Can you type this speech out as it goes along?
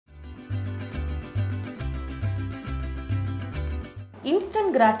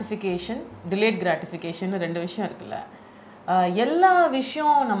Instant gratification delayed gratification ரெண்டு விஷயம் இருக்குல்ல. எல்லா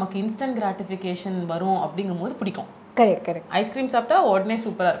விஷயம் நமக்கு இன்ஸ்டன்ட் கிராட்டிஃபிகேஷன் வரும் அப்படிங்கும்போது பிடிக்கும். Correct correct. ஐஸ்கிரீம் சாப்பிட்டா உடனே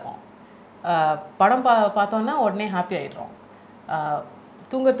சூப்பராக இருக்கும், படம் பார்த்தோன்னா உடனே ஹாப்பி ஆகிடுறோம்,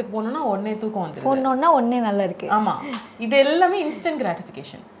 தூங்குறதுக்கு போனோன்னா உடனே தூக்கம் வந்துடும், போனோன்னா உடனே நல்லா இருக்கு. ஆமாம், இது எல்லாமே இன்ஸ்டன்ட்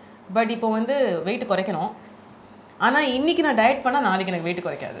கிராட்டிஃபிகேஷன். பட் இப்போ வந்து வெயிட் குறைக்கணும், ஆனால் இன்னைக்கு நான் டயட் பண்ணால் நாளைக்கு எனக்கு வெயிட்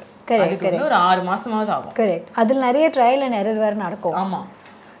குறைக்காது. அதுக்கு வந்து ஒரு 6 மாதமாவது ஆகும். கரெக்ட். அதில் நிறைய ட்ரையல் அண்ட் எரர் வேறு நடக்கும். ஆமாம்,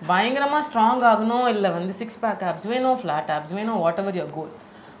 பயங்கரமாக ஸ்ட்ராங் ஆகணும், இல்லை வந்து 6 பேக் ஆப்ஸ் வேணும், ஃப்ளாட் ஆப்ஸ் வேணும், வாட் எவர் யுவர் கோல்.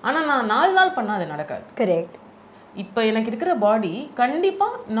 ஆனால் நான் 4 நாள் பண்ணால் அது நடக்காது. கரெக்ட். இப்போ எனக்கு இருக்கிற பாடி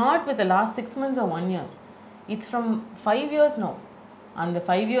கண்டிப்பாக not with last 6 months or 1 year, it's from 5 years no. அந்த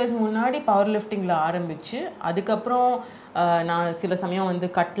 5 years முன்னாடி பவர் லிஃப்டிங்கில் ஆரம்பித்து அதுக்கப்புறம் நான் சில சமயம் வந்து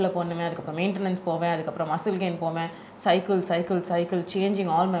கட்டில் போனேன், அதுக்கப்புறம் மெயின்டெனன்ஸ் போவேன், அதுக்கப்புறம் மசில் கெயின் போவேன், cycle changing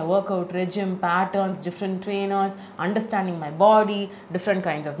all my work out regime patterns, different trainers, understanding my body, different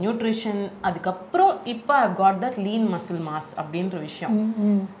kinds of nutrition. அதுக்கப்புறம் இப்போ I got that lean muscle mass அப்படின்ற விஷயம்.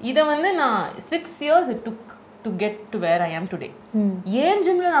 இதை வந்து நான் 6 years it took to get to where I am today. ஏன்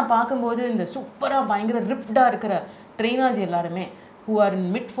ஜிம்மில் நான் பார்க்கும்போது இந்த சூப்பராக பயங்கர ரிப்டாக இருக்கிற ட்ரெயினர்ஸ் எல்லாருமே who are in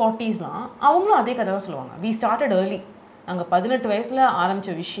mid-40sலாம் அவங்களும் அதே கதை தான் சொல்லுவாங்க. we started early, நாங்கள் 18 வயசில்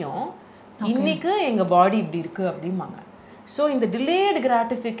ஆரம்பித்த விஷயம் இன்றைக்கு எங்கள் பாடி இப்படி இருக்குது அப்படிம்பாங்க. ஸோ இந்த டிலேட்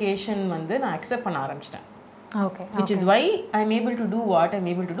கிராட்டிஃபிகேஷன் வந்து நான் அக்செப்ட் பண்ண ஆரம்பிச்சிட்டேன். Okay. which is why I'm able to do what I'm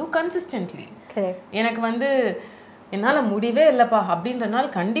able to do consistently. எனக்கு வந்து என்னால் முடியவே இல்லைப்பா அப்படின்ற நாள்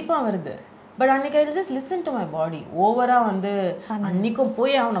கண்டிப்பாக வருது. பட் அன்றைக்கி I just listen to my body. ஓவராக வந்து அன்றைக்கும்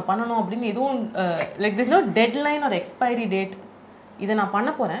போய் அவனை பண்ணணும் அப்படின்னு எதுவும் like this no deadline R expiry date. இதை நான் பண்ண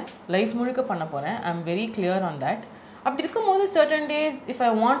போகிறேன், லைஃப் முழுக்க பண்ண போகிறேன். I am very clear on that. அப்படி இருக்கும்போது certain days if I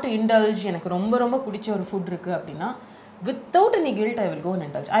want to indulge, எனக்கு ரொம்ப ரொம்ப பிடிச்ச ஒரு ஃபுட் இருக்குது அப்படின்னா without any guilt I will go and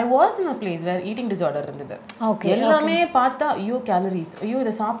indulge. I was in a place where eating disorder இருந்தது. எல்லாமே பார்த்தா ஐயோ கேலரிஸ், ஐயோ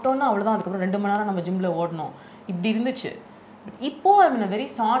இதை சாப்பிட்டோன்னா அவ்வளோதான், அதுக்கப்புறம் 2 மணி நேரம் நம்ம ஜிம்மில் ஓடணும், இப்படி இருந்துச்சு. இப்போ ஐ இன் a very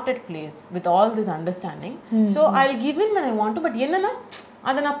chartered place with all this understanding. So I will give in when I want to. But என்னன்னா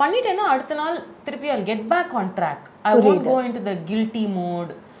அதை நான் பண்ணிட்டேன்னா அடுத்த நாள் திருப்பி I'll get back on track. I won't go into the guilty mode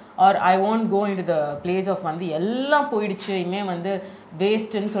or I won't go into the place of வந்து எல்லாம் போயிடுச்சு இனிமே வந்து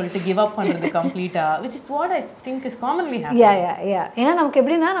வேஸ்ட்னு சொல்லிட்டு கிவ் அப் பண்ணுறது கம்ப்ளீட்டாக, which is what I think is commonly happening. ஏன்னா நமக்கு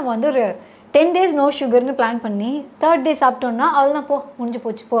எப்படின்னா நம்ம வந்து ஒரு 10 days நோ சுகர்னு பிளான் பண்ணி 3rd day சாப்பிட்டோம்னா அவ்வளோதான், போ முடிஞ்சு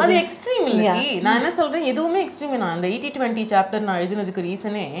போச்சு போ. அது எக்ஸ்ட்ரீம் இல்லை. நான் என்ன சொல்கிறேன், எதுவுமே எக்ஸ்ட்ரீம். நான் அந்த 80-20 சாப்டர் நான் எழுதினதுக்கு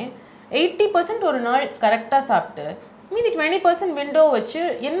ரீசனே 80% ஒரு நாள் கரெக்டாக சாப்பிட்டு மீதி 20% விண்டோ வச்சு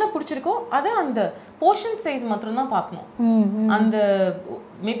என்ன பிடிச்சிருக்கோ அதை அந்த போர்ஷன் சைஸ் மட்டும்தான் பார்க்கணும். அந்த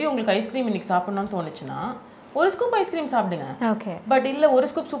மேபி உங்களுக்கு ஐஸ்கிரீம் இன்னைக்கு சாப்பிடணும்னு தோணுச்சுன்னா ஒரு ஸ்கூப் ஐஸ்கிரீம் சாப்பிடுங்க. ஓகே. பட் இல்ல ஒரு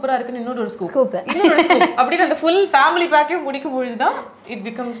ஸ்கூப் சூப்பரா இருக்குன்னு இன்னொரு ஸ்கூப் அப்படின்னு அந்த ஃபுல் ஃபேமிலி பேக்கையும் முடிக்கும் பொழுது தான் it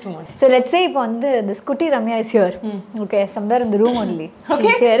becomes too much. So let's say இப்போ வந்து the Scooty Ramya is here. Okay, somewhere in the room only.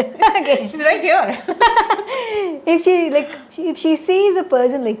 Okay. She's here. Okay. She's right here. if she sees a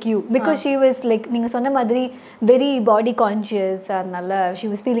person like you, because she was like நீங்க சொன்ன மாதிரி very body conscious, அதனால she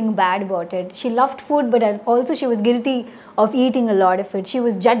was feeling bad about it. She loved food but also she was guilty of eating a lot of it. She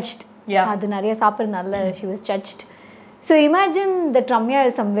was judged. அது நிறைய சாப்பிட்றதுனால she was judged. So imagine that Ramya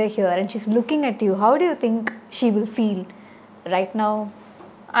is somewhere here and she's looking at you. How do you think she will feel right now?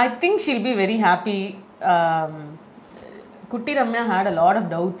 I think she'll be very happy. Kutti Ramya had a lot of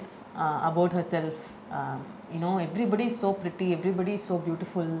doubts about herself. You know, everybody is so pretty, everybody is so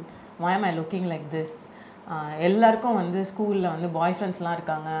beautiful. Why am I looking like this? எல்லாருக்கும் வந்து ஸ்கூலில் வந்து பாய் ஃப்ரெண்ட்ஸ்லாம்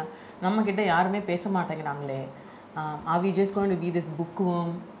இருக்காங்க, நம்மக்கிட்ட யாருமே பேச மாட்டேங்கிறாங்களே. Are we just going to be this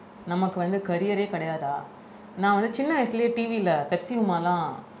bookworm? நமக்கு வந்து கரியரே கிடையாதா? நான் வந்து சின்ன வயசுலேயே டிவியில் பெப்சி உமாலாம்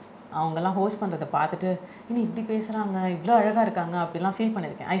அவங்கெல்லாம் ஹோஸ்ட் பண்ணுறதை பார்த்துட்டு இன்னும் இப்படி பேசுகிறாங்க, இவ்வளோ அழகாக இருக்காங்க அப்படிலாம் ஃபீல்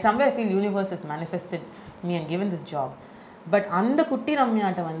பண்ணியிருக்கேன். ஐ somewhere feel universe is manifested me and given this job. But அந்த குட்டி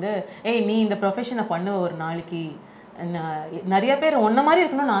ரம்யாட்ட வந்து ஏய் நீ இந்த ப்ரொஃபஷனை பண்ணுவ ஒரு நாளைக்கு, நிறைய பேர் ஒன்ன மாதிரி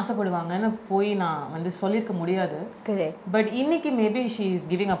இருக்கணும்னு ஆசைப்படுவாங்கன்னு போய் நான் வந்து சொல்லியிருக்க முடியாது. பட் இன்னைக்கு maybe she is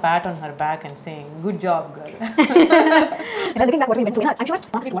giving a bad on her back and saying good job girl.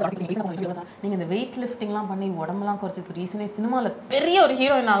 நீங்க இந்த வெயிட் லிஃப்டிங்லாம் பண்ணி உடம்பெல்லாம் குறைச்சதுக்கு ரீசனே சினிமாவில் பெரிய ஒரு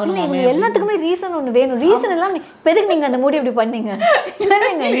ஹீரோயின் ஆகணும். எல்லாத்துக்குமே ரீசன் ஒன்று வேணும். ரீசன் எல்லாம் எதுக்கு நீங்க அந்த மூடி இப்படி பண்ணீங்க?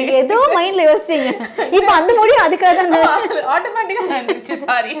 நீங்க ஏதோ மைண்ட்ல யோசிச்சீங்க, இப்போ அந்த மூடி அதுக்காக தான் ஆட்டோமேட்டிக்கா வந்துருச்சு.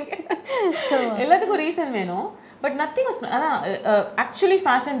 சாரி, எல்லாத்துக்கும் ரீசன் வேணும். But nothing was actually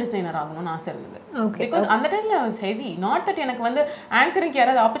fashion designer ஆகணும்னு ஆசை இருந்தது. Because அந்த டைம்ல I was heavy. Not that எனக்கு வந்து ஆங்கரிங்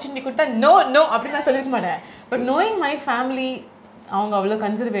யாராவது ஆப்பர்ச்சுனிட்டி கொடுத்தா நோ அப்படின்னு நான் சொல்லிருக்க மாட்டேன். பட் knowing my family, அவங்க அவ்வளோ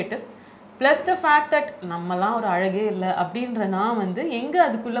conservative, plus the fact that நம்மலாம் ஒரு அழகே இல்லை அப்படின்ற நான் வந்து எங்கே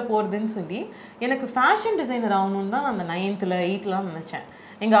அதுக்குள்ளே போகிறதுன்னு சொல்லி எனக்கு ஃபேஷன் டிசைனர் ஆகணும்னு தான் நான் அந்த 9th 8th நினச்சேன்.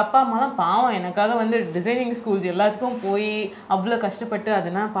 எங்கள் அப்பா அம்மாலாம் பாவம் எனக்காக வந்து டிசைனிங் ஸ்கூல்ஸ் எல்லாத்துக்கும் போய் அவ்வளோ கஷ்டப்பட்டு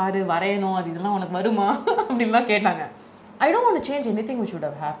அதெல்லாம் பாரு வரையணும் அது இதெல்லாம் உனக்கு வருமா அப்படின்லாம் கேட்டாங்க. I don't want to change anything which would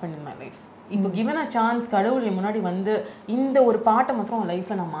have happened in my life. இப்போ given a chance கடவுள் என் முன்னாடி வந்து இந்த ஒரு பாட்டை மாத்திரம் உன்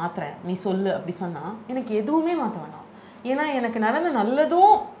லைஃப்பில் நான் மாற்றுறேன் நீ சொல்லு அப்படி சொன்னால் எனக்கு எதுவுமே மாற்ற வேணாம். ஏன்னா எனக்கு நடந்த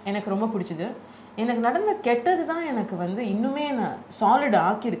நல்லதும் எனக்கு ரொம்ப பிடிச்சிது, எனக்கு நடந்த கெட்டது தான் எனக்கு வந்து இன்னுமே நான் சாலிட்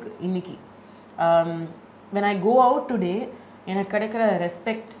ஆக்கியிருக்கு இன்னைக்கு. when I go out today எனக்கு கிடைக்கிற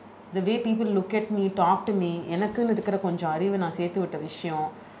respect, the way people look at me, talk to me, எனக்குன்னு இருக்கிற கொஞ்சம் அறிவு நான் சேர்த்து விட்ட விஷயம்,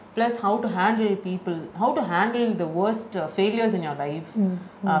 plus how to handle people, how to handle the worst failures in your life,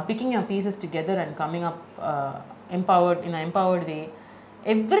 picking your pieces together and coming up empowered in an empowered way.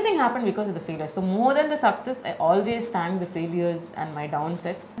 Everything happened because of the failures. So more than the success, I always thank the failures and my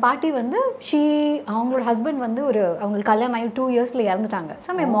downsets. பாட்டி வந்து அவங்களோட husband வந்து ஒரு அவங்களுக்கு கல்யாணம் ஆகி 2 இயர்ஸ்ல இறந்துட்டாங்க.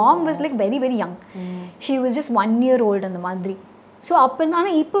 So my mom was like very very young. She was just 1 year old அந்த மாதிரி. ஸோ அப்போ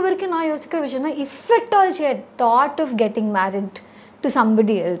ஆனால் இப்போ வரைக்கும் நான் யோசிக்கிற விஷயம்னா if it all she had thought of getting married to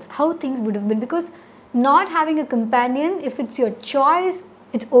somebody else, how things would have been, because not having a companion, if it's your choice,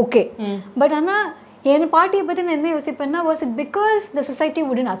 it's okay. But Anna, என் பாட்டியை பற்றி நான் என்ன யோசிப்பேன்னா, was it because the society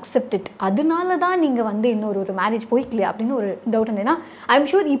wouldn't accept it, அதனால தான் நீங்கள் வந்து இன்னொரு marriage போய்க்கலையா அப்படின்னு ஒரு டவுட் இருந்தேன்னா, ஐம்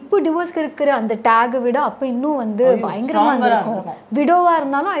ஷூர் இப்போ டிவோர்ஸ்க்கு இருக்கிற அந்த டேகை விட அப்போ இன்னும் வந்து பயங்கரமாக இருக்கும். விடோவாக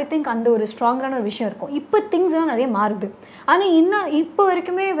இருந்தாலும் ஐ திங்க் அந்த ஒரு ஸ்ட்ராங்கான ஒரு விஷயம் இருக்கும். இப்போ திங்ஸ்லாம் நிறைய மாறுது. ஆனால் இன்னும் இப்போ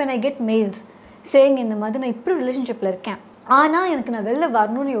வரைக்குமே when I get mails saying இந்த மாதிரி நான் இப்படி ரிலேஷன்ஷிப்பில் இருக்கேன், ஆனால் எனக்கு நான் வெளில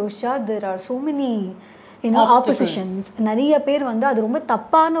வரணும்னு யோசிச்சா there are so many oppositions. நிறைய பேர் வந்து அது ரொம்ப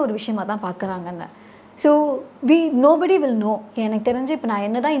தப்பான ஒரு விஷயமாக தான் பார்க்குறாங்கன்னு. So nobody will know. எனக்கு தெரிஞ்சு இப்போ நான்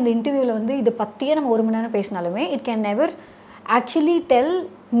என்ன தான் இந்த இன்டர்வியூவில் வந்து இதை பற்றியே நம்ம 1 மணி நேரம் பேசினாலுமே it can never actually tell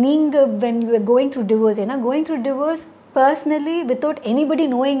நீங்கள் when you are going through divorce. ஏன்னா going through divorce personally without anybody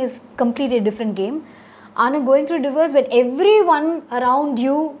knowing is completely a different game. ஆனால் going through divorce when everyone around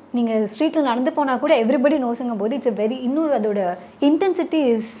you, நீங்கள் ஸ்ட்ரீட்டில் நடந்து போனால் கூட everybody knowsங்கும் போது it's a very இன்னொரு அதோட intensity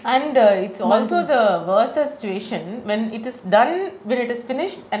is. And it's also the worst situation when it is done, when it is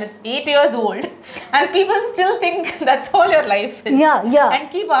finished and it's 8 years old and people still think that's all your life is. Yeah. And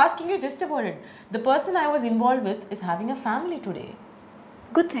keep asking you just about it. The person I was involved with is having a family today.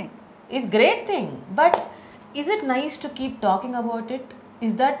 Good thing. It's great thing. But is it nice to keep talking about it?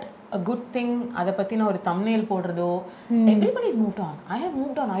 Is that a good thing? அதை பற்றி நான் ஒரு thumbnail போடுறதோ, everybody's moved on. I have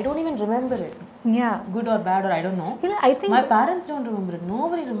moved on. I don't even remember it. Yeah. Good or bad or I don't know. Yeah, I think my parents don't remember it.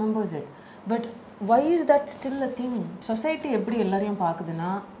 Nobody remembers it. But why is that still a thing? Society எப்படி எல்லாரையும்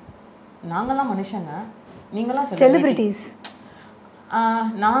பார்க்குதுன்னா, நாங்களாம் மனுஷங்க, நீங்களாம் celebrities.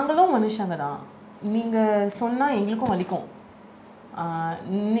 நாங்களும் மனுஷங்க தான், நீங்கள் சொன்னால் எங்களுக்கும் வலிக்கும்.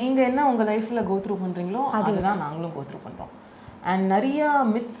 நீங்கள் என்ன உங்கள் லைஃப்பில் கோ த்ரூ பண்ணுறீங்களோ அதுதான் நாங்களும் கோ த்ரூ பண்ணுறோம். அண்ட் நிறையா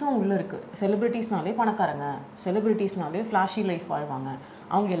மித்ஸும் உள்ளே இருக்குது. செலிப்ரிட்டிஸ்னாலே பணக்காரங்க, செலிப்ரிட்டிஸ்னாலே ஃப்ளாஷி லைஃப் வாழ்வாங்க,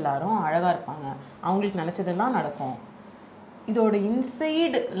 அவங்க எல்லாரும் அழகாக இருப்பாங்க, அவங்களுக்கு நினச்சதெல்லாம் நடக்கும். இதோட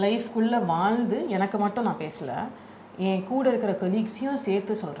இன்சைடு லைஃப்குள்ளே வாழ்ந்து எனக்கு மட்டும் நான் பேசலை, என் கூட இருக்கிற கலீக்ஸையும்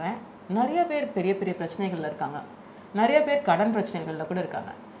சேர்த்து சொல்கிறேன். நிறைய பேர் பெரிய பெரிய பிரச்சனைகளில் இருக்காங்க, நிறைய பேர் கடன் பிரச்சனைகளில் கூட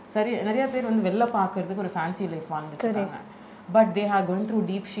இருக்காங்க, சரி நிறைய பேர் வந்து வெளில பார்க்குறதுக்கு ஒரு ஃபேன்சி லைஃப் வாழ்ந்துட்டு இருக்காங்க. But they are going through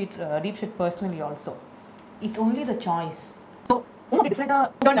deep shit personally also. It's only the choice. So different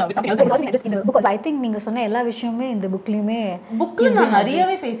with something else. In the book I think நீங்க சொன்ன எல்லா விஷயமே இந்த புக்லயுமே நான்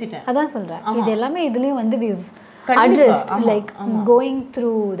நிறையவே பேசிட்டேன். அதான் சொல்றேன், இது எல்லாமே இதுலயும் வந்து we've addressed, like going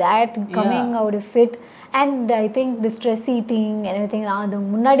through that, coming out of it, and I think the stress eating and everything. அது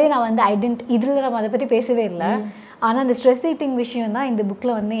முன்னாடியே நான் வந்து I didn't இதுல நம்ம அதை பத்தி பேசவே இல்லை. ஆனால் இந்த ஸ்ட்ரெஸ் ஈட்டிங் விஷயம் தான் இந்த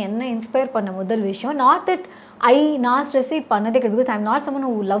புக்கில் வந்து என்ன இன்ஸ்பயர் பண்ண முதல் விஷயம். நாட் தட் நான் ஸ்ட்ரெஸ் ஈட் பண்ணதே கிடையாது, because I'm not someone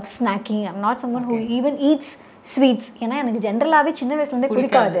who love snacking, I'm not someone who even eats sweets. ஏன்னா எனக்கு ஜென்ரலாகவே சின்ன வயசுலேருந்தே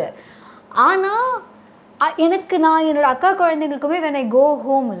பிடிக்காது. ஆனால் எனக்கு நான் என்னோட அக்கா குழந்தைங்களுக்குமே when I go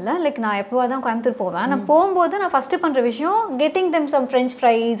home இல்லை, லைக் நான் எப்போவா தான் கோயம்புத்தூர் போவேன், நான் போகும்போது நான் ஃபஸ்ட்டு பண்ணுற விஷயம் getting them some French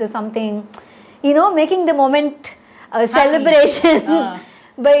fries or something, making the moment celebration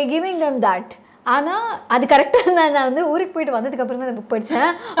by giving them that. ஆனால் அது கரெக்டாக நான் வந்து ஊருக்கு போயிட்டு வந்ததுக்கப்புறம் தான் அந்த புக்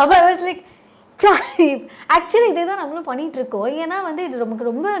படித்தேன். அப்போ ஐ வாஸ் லைக் ஆக்சுவலி இதே தான் நம்மளும் பண்ணிகிட்டு இருக்கோம். ஏன்னா வந்து இது நமக்கு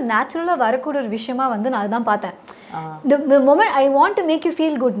ரொம்ப நேச்சுரலாக வரக்கூடிய ஒரு விஷயமா வந்து நான் அதுதான் பார்த்தேன். The moment I want to make you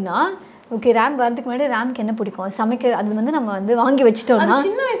feel குட்னா, okay RAM வரதுக்கு முன்னாடி ரேம்க்கு என்ன பிடிக்கும் சமைக்க, அது வந்து நம்ம வந்து வாங்கி வச்சுட்டோம்னா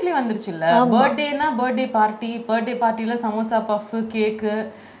சின்ன வயசுலேயே வந்துருச்சு இல்லை. பர்த்டேனா பர்த்டே பார்ட்டியில் சமோசா பஃப் கேக்கு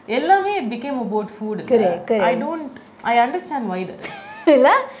எல்லாமே it became about food. I understand why that is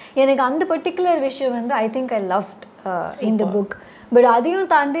இல்லை. எனக்கு அந்த பர்டிகுலர் விஷயம் வந்து I think I loved in the book. But அதையும்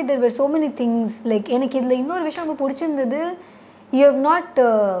தாண்டி there were so many things. Like எனக்கு இதில் இன்னொரு விஷயம் ரொம்ப பிடிச்சிருந்தது, you have not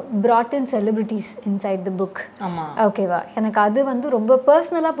brought in celebrities inside the book. Okay va எனக்கு அது வந்து ரொம்ப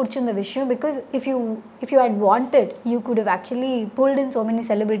பர்சனலா பிடிச்சிருந்த விஷயம் because if you had wanted you could have actually pulled in so many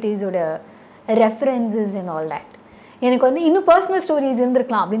celebrities oda references and all that. எனக்கு வந்து இன்னும் பர்சனல் ஸ்டோரிஸ்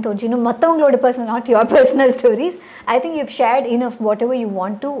இருந்திருக்கலாம் அப்படின்னு தோணுச்சு. இன்னும் மற்றவங்களோட personal, not your personal stories. I think you shirt enough what ever you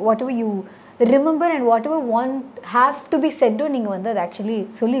want to, what ever you remember and what ever want have to be செட்டோ நீங்கள் வந்து அதை ஆக்சுவலி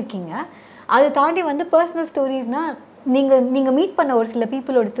சொல்லியிருக்கீங்க. அதை தாண்டி வந்து பர்சனல் ஸ்டோரிஸ்னால் நீங்கள் மீட் பண்ண ஒரு சில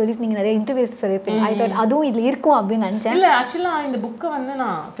பீப்புளோட ஸ்டோரிஸ் நீங்கள் நிறைய இன்டர்வியூஸ் சொல்லியிருப்பீங்க. ஐ தாட் அதுவும் இதில் இருக்கும் அப்படின்னு நினச்சேன். இல்லை, ஆக்சுவலாக இந்த புக்கை வந்து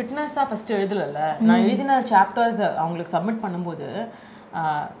நான் ஃபிட்னஸாக ஃபஸ்ட்டு எழுதலை. நான் எழுதின சாப்டர்ஸ் அவங்களுக்கு சப்மிட் பண்ணும்போது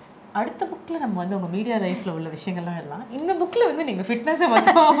அடுத்த புக்கில் நம்ம வந்து உங்கள் மீடியா லைஃப்பில் உள்ள விஷயங்கள்லாம் எல்லாம் இந்த புக்கில் வந்து நீங்கள் ஃபிட்னஸை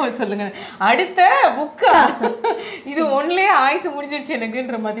மட்டும் சொல்லுங்கள், அடுத்த புக்கு இது ஒன்லேயே ஆயுசு முடிஞ்சிருச்சு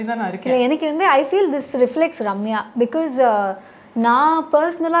எனக்குன்ற மாதிரி தான் நான் இருக்கேன். எனக்கு வந்து I feel this reflects Ramya because நான்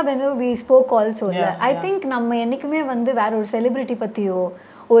பர்சனலாக வென் வி ஸ்போக் ஆல்சோ இல்லை. ஐ திங்க் நம்ம என்றைக்குமே வந்து வேற ஒரு செலிப்ரிட்டி பற்றியோ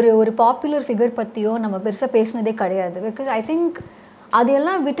ஒரு பாப்புலர் ஃபிகர் பற்றியோ நம்ம பெருசாக பேசினதே கிடையாது. பிகாஸ் ஐ திங்க்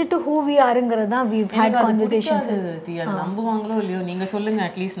அதெல்லாம் விட்டுட்டு ஹூ வி ஆருங்கிறது தான் வி ஹேட் கான்வர்சேஷன்ஸ். அது நம்புவாங்களோ இல்லையோ, நீங்க சொல்லுங்க,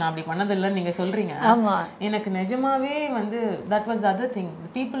 அட்லீஸ்ட் நான் அப்படி பண்ணது இல்லை நீங்க சொல்றீங்க. ஆமா, எனக்கு நிஜமாவே வந்து that was the other thing.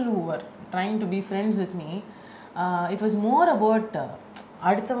 The people who were trying to be friends with me, it was more about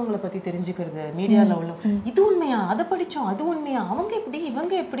அடுத்தவங்களை பற்றி தெரிஞ்சுக்கிறது. மீடியாவில் உள்ள இது உண்மையா, அதை படித்தோம், அது உண்மையா, அவங்க எப்படி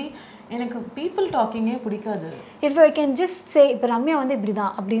இவங்க எப்படி, எனக்கு பீப்புள் டாக்கிங்கே பிடிக்காது. If I can just say, இப்போ ரம்யா வந்து இப்படி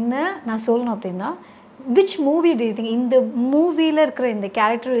தான் அப்படின்னு நான் சொல்லணும் அப்படின்னா, which movie do you think இந்த மூவியில் இருக்கிற இந்த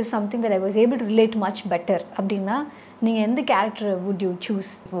character is something that I was able to relate much better அப்படின்னா நீங்கள் எந்த கேரக்டர் வுட் யூ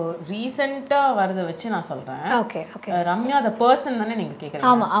சூஸ்? இப்போ ரீசெண்டாக வரதை வச்சு நான் சொல்கிறேன். Okay okay. Ramya the person தானே நீங்கள் கேட்குறீங்க?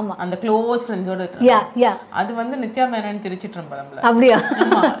 ஆமாம் ஆமாம். அந்த க்ளோஸ் ஃப்ரெண்ட்ஸோட யா அது வந்து நித்யா மேனன் திருச்சிற்றம்பலம்ல. அப்படியா?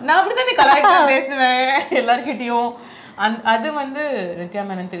 நான் அப்படி தானே கலாய்ச்சி பேசுவேன் எல்லாருக்கிட்டையும். அது வந்து நித்யா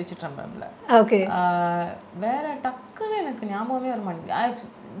மேனன் திருச்சிற்றம்பலம்ல. ஓகே. வேற டக்குன்னு எனக்கு ஞாபகமே வர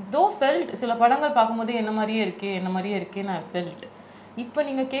மாட்டேங்குது. தோ ஃபெல்ட் சில படங்கள் பார்க்கும்போது என்ன மாதிரியே இருக்கே நான் ஃபெல்ட். இப்போ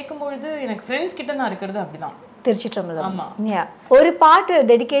நீங்கள் கேட்கும்பொழுது எனக்கு ஃப்ரெண்ட்ஸ் கிட்ட நான் இருக்கிறது அப்படிதான். திருச்சிற்றம்பலம். ஆமாம். ஒரு பாட்டு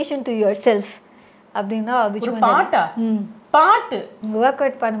டெடிகேஷன் டு யுவர் செல்ஃப் அப்படின்னா பாட்டா? பாட்டு ஒர்க்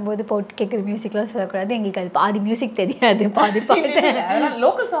அவுட் பண்ணும்போது போட்டு கேட்குற மியூசிக்லாம் சொல்லக்கூடாது, எங்களுக்கு அது பாதி மியூசிக் தெரியாது, பாதி பாட்டு. அதெல்லாம்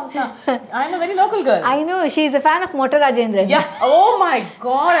லோக்கல் சாங்ஸ் தான். ஐ அம் a very local girl. I know she is a fan of Mota Rajendran. Yeah. Oh my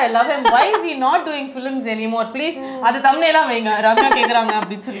god, I love him. Why is he not doing films anymore? Please அது thumbnail-ஆ வைங்க, ரம்யா கேக்குறாங்க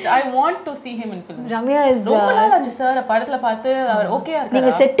அப்படி சொல்லிட்டு. I want to see him in films. Ramya is ரொம்ப நாளாச்சு sir படத்துல பார்த்து. அவர் ஓகேயா இருக்காரா?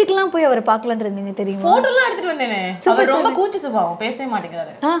 நீங்க செட்டுக்குலாம் போய் அவரை பார்க்கலாம்னு இருந்தீங்க தெரியுமா? போட்டோலாம் எடுத்துட்டு வந்தேனே. அவர் ரொம்ப கூச்ச சுபாவம், பேசவே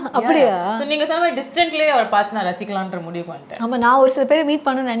மாட்டேங்கிறாரு. அப்படியா? சோ நீங்க சொன்ன மாதிரி டிஸ்டன்ட்லயே அவர் பார்த்து நான் ரசிக்கலாம்ன்ற முடிவு பண்ணிட்டேன். ஆமா, நான் ஒரு சில பேரை மீட்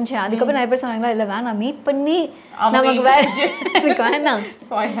பண்ணணும்னு நினைச்சேன். அதுக்கப்புறம் நான் எப்படி சொன்னாங்களா, இல்லை வேணாம் மீட் பண்ணி நமக்கு எனக்கு வேணாம்,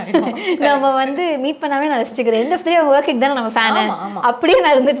 நம்ம வந்து மீட் பண்ணாவே நான் ரசிச்சுக்கிறேன். எண்ட் ஆஃப் தி டே அவங்க ஒர்க்கிங் தானே நம்ம ஃபேன், அப்படியே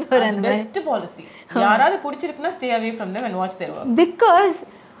நான் இருந்துட்டு போறேன். Best policy. யாராவது பிடிச்சிருக்குன்னா stay away from them and watch their work. Because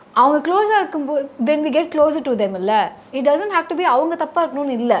அவங்க க்ளோஸாக இருக்கும்போது when we get closer to them இல்லை, it doesn't have to be அவங்க தப்பாக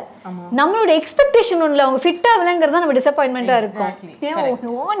இருக்கணும்னு இல்லை, நம்மளோட எக்ஸ்பெக்டேஷன் ஒன்றில் அவங்க ஃபிட் ஆகலைங்கிறது நம்ம டிசப்பாயின்மெண்ட்டாக இருக்கும்.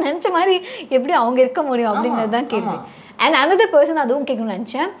 ஏன் நினச்ச மாதிரி எப்படி அவங்க இருக்க முடியும் அப்படிங்கிறது தான் கேள்வி. அண்ட் அனதர் பர்சன் அதுவும் கேட்கணும்னு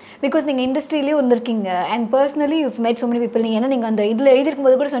நினச்சேன். பிகாஸ் நீங்கள் இண்டஸ்ட்ரியிலேயே இருந்திருக்கீங்க அண்ட் பர்சனலி யூ மெட் ஸோ மெனி பீப்பிள். நீங்கள் ஏன்னா நீங்கள் அந்த இதில் எழுதிருக்கும்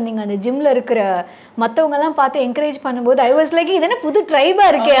போது கூட சொன்னீங்க, அந்த ஜிம்மில் இருக்கிற மற்றவங்கெல்லாம் பார்த்து என்கரேஜ் பண்ணும்போது ஐ வாஸ் லைக் இதென்ன புது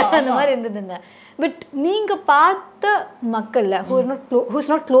ட்ரைபாக இருக்கே அந்த மாதிரி இருந்ததுங்க. பட் நீங்கள் பார்த்த மக்களில்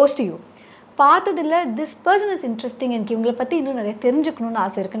who's not close to you, பார்த்ததில்ல திஸ் பர்சன் இஸ் இன்ட்ரெஸ்டிங், எனக்கு இவங்களை பற்றி இன்னும் நிறைய தெரிஞ்சுக்கணும்னு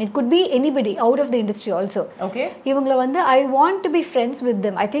ஆசை இருக்கு. It could be anybody out of the industry also. Okay, இவங்களை வந்து I want to be friends with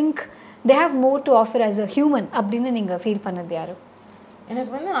them, I think they have more to offer as a human அப்படின்னு நீங்க ஃபீல் பண்ணது யாரு?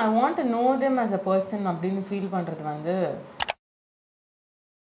 எனக்கு வந்து I want to know them as a person அப்படின்னு feel பண்றது வந்து